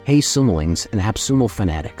Hey Sumolings and AppSumo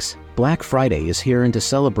fanatics, Black Friday is here, and to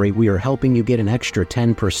celebrate we are helping you get an extra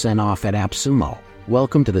 10% off at AppSumo.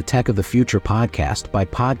 Welcome to the Tech of the Future podcast by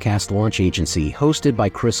Podcast Launch Agency, hosted by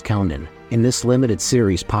Chris Cowden. In this limited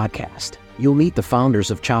series podcast, you'll meet the founders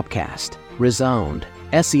of Chopcast, Resound,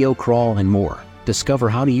 SEO Crawl, and more. Discover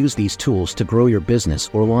how to use these tools to grow your business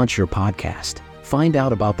or launch your podcast. Find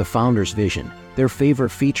out about the founders' vision, their favorite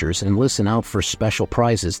features, and listen out for special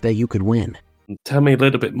prizes that you could win. Tell me a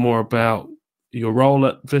little bit more about your role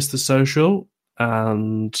at Vista Social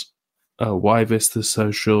and why Vista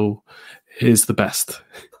Social is the best.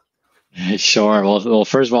 Sure. Well,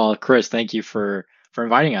 first of all, Chris, thank you for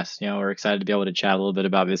inviting us. We're excited to be able to chat a little bit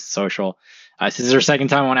about Vista Social. This is our second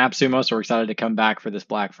time on AppSumo, so we're excited to come back for this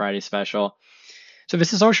Black Friday special. So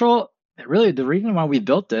Vista Social, really the reason why we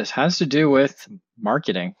built this has to do with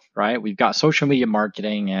marketing, right? We've got social media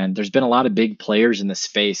marketing, and there's been a lot of big players in the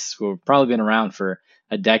space who have probably been around for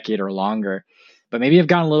a decade or longer, but maybe have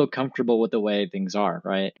gotten a little comfortable with the way things are,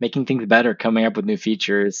 right? Making things better, coming up with new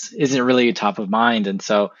features isn't really top of mind. And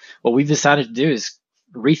so what we've decided to do is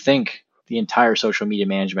rethink the entire social media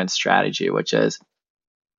management strategy, which is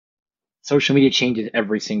social media changes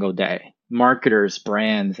every single day. Marketers,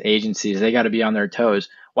 brands, agencies, they got to be on their toes.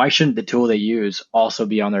 Why shouldn't the tool they use also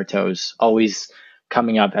be on their toes, always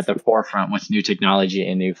coming up at the forefront with new technology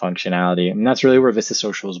and new functionality? And that's really where Vista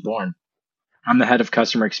Social is born. I'm the head of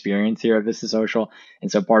customer experience here at Vista Social. And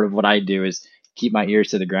so part of what I do is keep my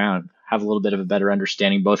ears to the ground, have a little bit of a better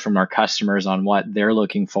understanding, both from our customers on what they're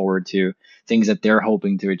looking forward to, things that they're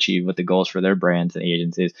hoping to achieve with the goals for their brands and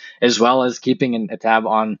agencies, as well as keeping a tab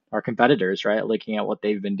on our competitors, right? Looking at what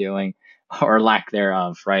they've been doing or lack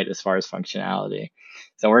thereof, right? As far as functionality.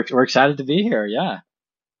 So we're excited to be here. Yeah.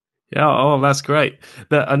 Yeah. Oh, that's great.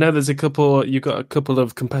 I know you've got a couple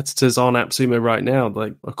of competitors on AppSumo right now,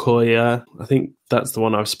 like Akoya. I think that's the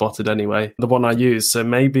one I've spotted anyway, the one I use. So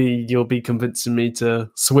maybe you'll be convincing me to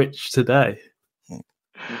switch today.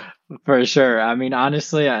 For sure. I mean,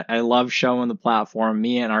 honestly, I love showing the platform.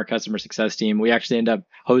 Me and our customer success team, we actually end up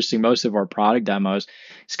hosting most of our product demos.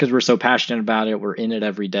 It's because we're so passionate about it. We're in it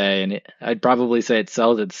every day. And I'd probably say it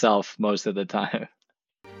sells itself most of the time.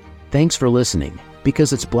 Thanks for listening.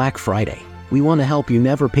 Because it's Black Friday, we want to help you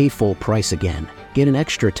never pay full price again. Get an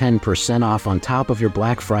extra 10% off on top of your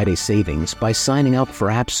Black Friday savings by signing up for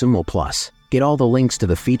AppSumo Plus. Get all the links to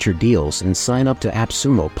the featured deals and sign up to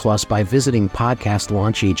AppSumo Plus by visiting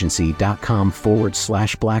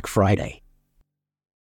podcastlaunchagency.com/Black Friday.